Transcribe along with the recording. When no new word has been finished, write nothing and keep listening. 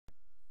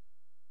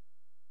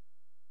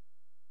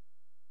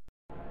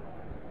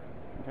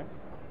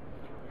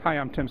Hi,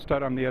 I'm Tim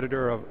Studd. I'm the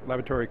editor of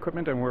Laboratory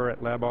Equipment, and we're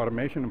at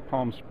LabAutomation in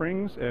Palm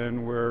Springs,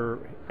 and we're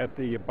at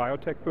the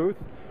BioTek booth,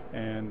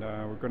 and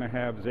we're going to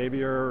have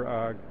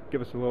Xavier give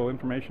us a little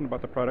information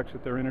about the products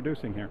that they're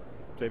introducing here.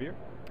 Xavier?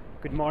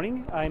 Good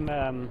morning. I'm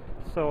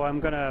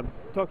going to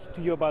talk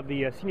to you about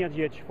the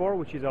Synergy H4,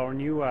 which is our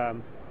new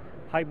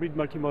hybrid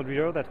multimode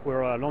reader that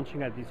we're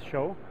launching at this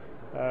show.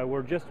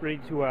 We're just ready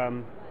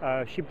to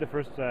ship the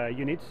first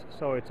units,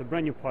 so it's a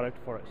brand new product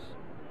for us.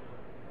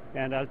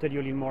 And I'll tell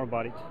you a little more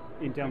about it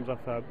in terms of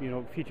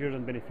features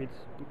and benefits.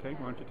 Okay,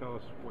 why don't you tell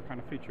us what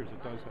kind of features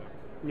it does have?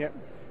 Yeah,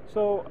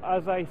 so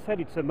as I said,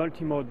 it's a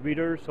multimode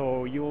reader,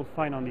 so you will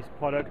find on this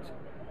product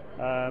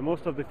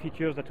most of the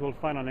features that you will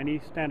find on any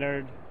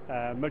standard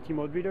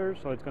multimode reader.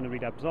 So it's going to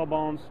read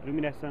absorbance,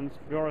 luminescence,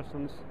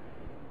 fluorescence,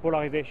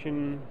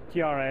 polarization,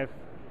 TRF.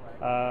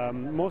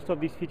 Most of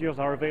these features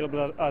are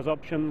available as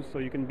options, so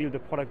you can build the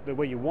product the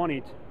way you want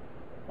it.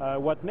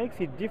 What makes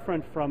it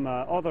different from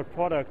other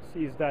products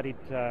is that it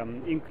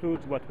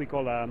includes what we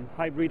call a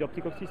hybrid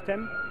optical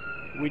system,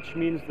 which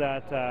means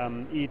that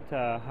it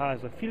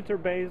has a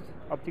filter-based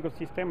optical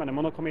system and a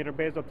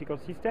monochromator-based optical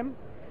system.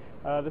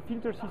 The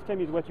filter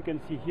system is what you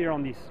can see here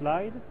on this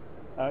slide.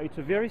 It's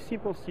a very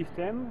simple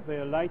system.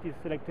 The light is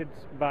selected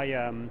by,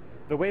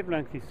 the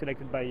wavelength is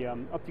selected by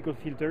optical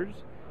filters,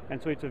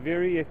 and so it's a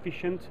very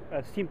efficient,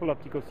 simple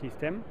optical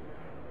system.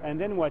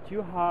 And then what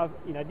you have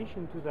in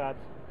addition to that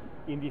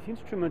in this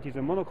instrument is a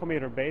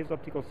monochromator-based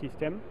optical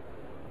system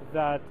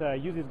that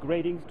uses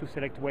gratings to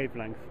select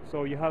wavelength.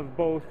 So you have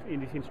both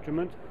in this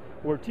instrument,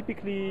 where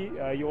typically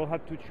you will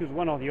have to choose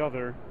one or the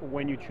other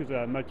when you choose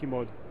a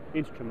multimode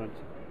instrument.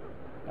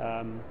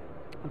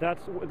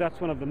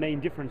 That's one of the main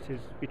differences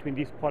between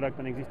this product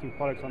and existing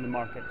products on the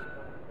market.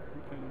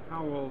 And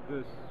how will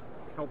this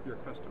help your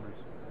customers?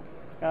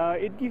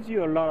 It gives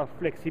you a lot of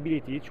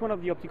flexibility. Each one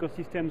of the optical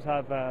systems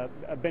have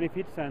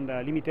benefits and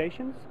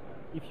limitations.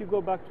 If you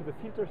go back to the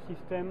filter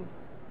system,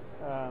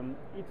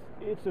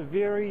 it's a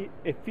very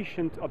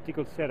efficient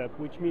optical setup,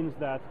 which means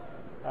that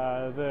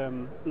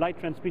the light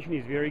transmission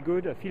is very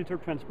good. A filter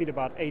transmits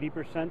about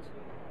 80%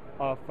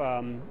 of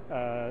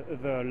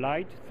the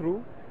light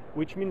through,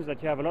 which means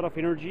that you have a lot of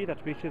energy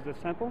that reaches the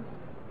sample,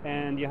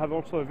 and you have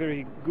also a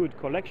very good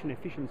collection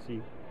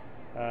efficiency.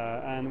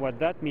 And what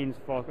that means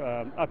for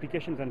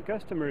applications and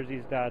customers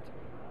is that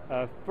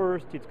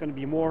first, it's going to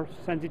be more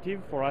sensitive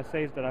for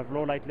assays that have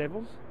low light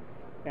levels.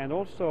 And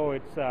also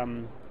it's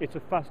a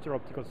faster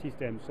optical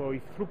system. So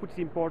if throughput is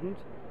important,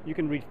 you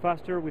can read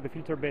faster with a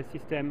filter-based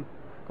system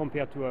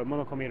compared to a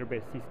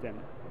monochromator-based system.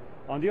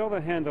 On the other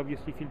hand,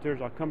 obviously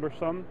filters are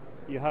cumbersome.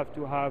 You have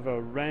to have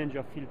a range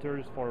of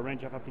filters for a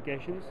range of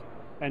applications,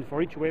 and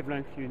for each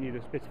wavelength you need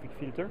a specific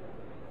filter.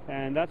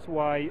 And that's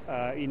why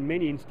in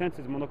many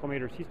instances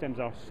monochromator systems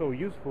are so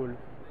useful,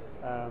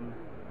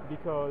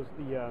 because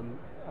the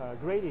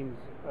gratings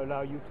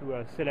allow you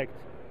to select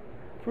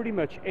pretty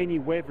much any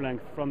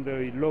wavelength from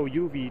the low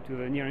UV to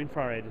the near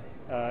infrared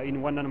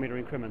in 1 nanometer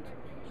increment.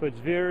 So it's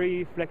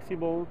very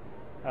flexible.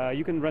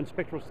 You can run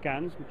spectral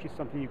scans, which is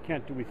something you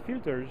can't do with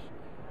filters.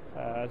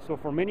 So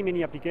for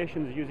many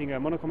applications, using a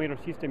monochromator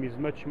system is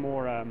much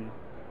more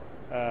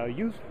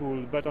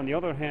useful. But on the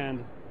other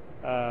hand,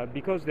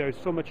 because there is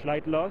so much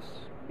light loss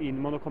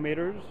in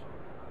monochromators,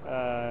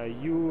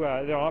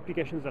 there are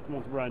applications that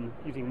won't run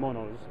using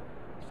monos.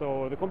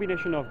 So the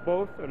combination of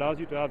both allows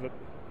you to have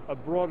a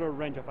broader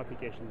range of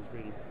applications,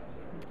 really.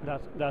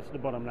 That's the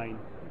bottom line.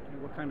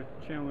 What kind of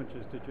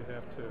challenges did you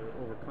have to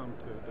overcome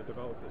to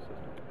develop this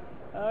system?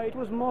 It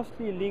was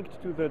mostly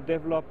linked to the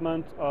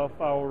development of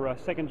our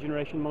second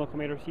generation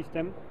monochromator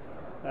system.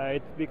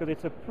 Because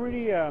it's a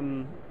pretty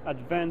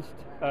advanced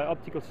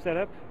optical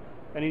setup,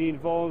 and it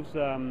involves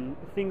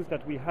things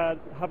that we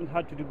haven't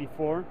had to do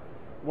before.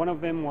 One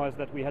of them was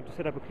that we had to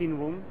set up a clean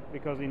room,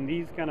 because in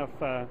these kind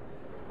of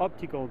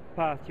optical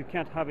paths you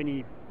can't have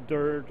any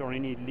dirt or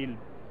any little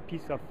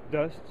piece of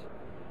dust.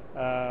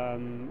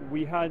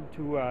 We had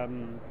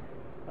to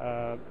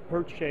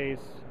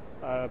purchase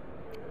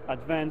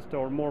advanced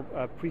or more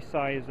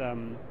precise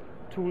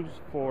tools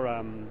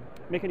for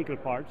mechanical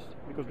parts,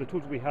 because the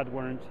tools we had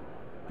weren't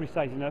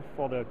precise enough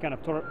for the kind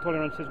of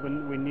tolerances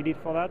we needed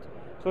for that.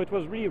 So it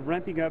was really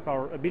ramping up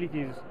our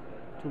abilities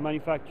to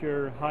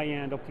manufacture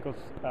high-end optical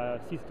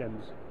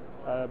systems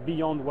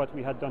beyond what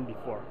we had done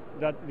before.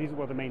 These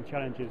were the main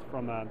challenges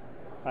from an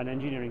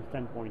engineering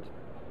standpoint.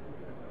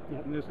 Yeah.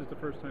 And this is the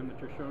first time that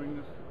you're showing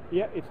this?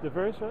 Yeah, it's the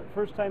very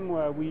first time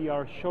we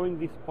are showing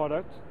this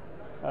product.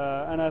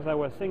 And as I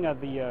was saying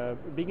at the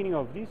beginning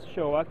of this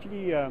show,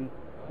 actually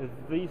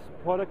this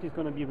product is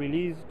going to be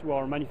released to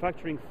our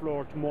manufacturing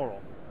floor tomorrow.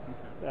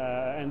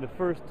 Okay. And the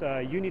first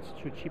units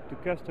should ship to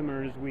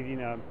customers within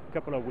a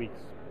couple of weeks.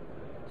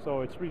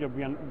 So it's really a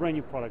brand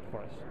new product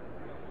for us.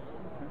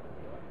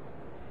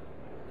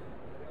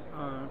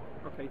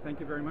 Okay, thank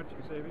you very much,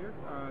 Xavier.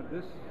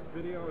 This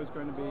video is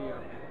going to be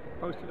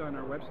posted on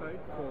our website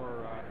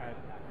at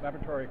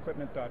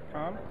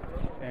laboratoryequipment.com,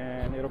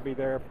 and it'll be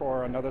there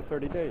for another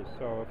 30 days.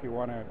 So if you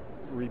want to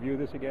review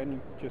this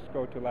again, just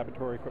go to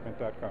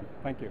laboratoryequipment.com.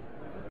 Thank you.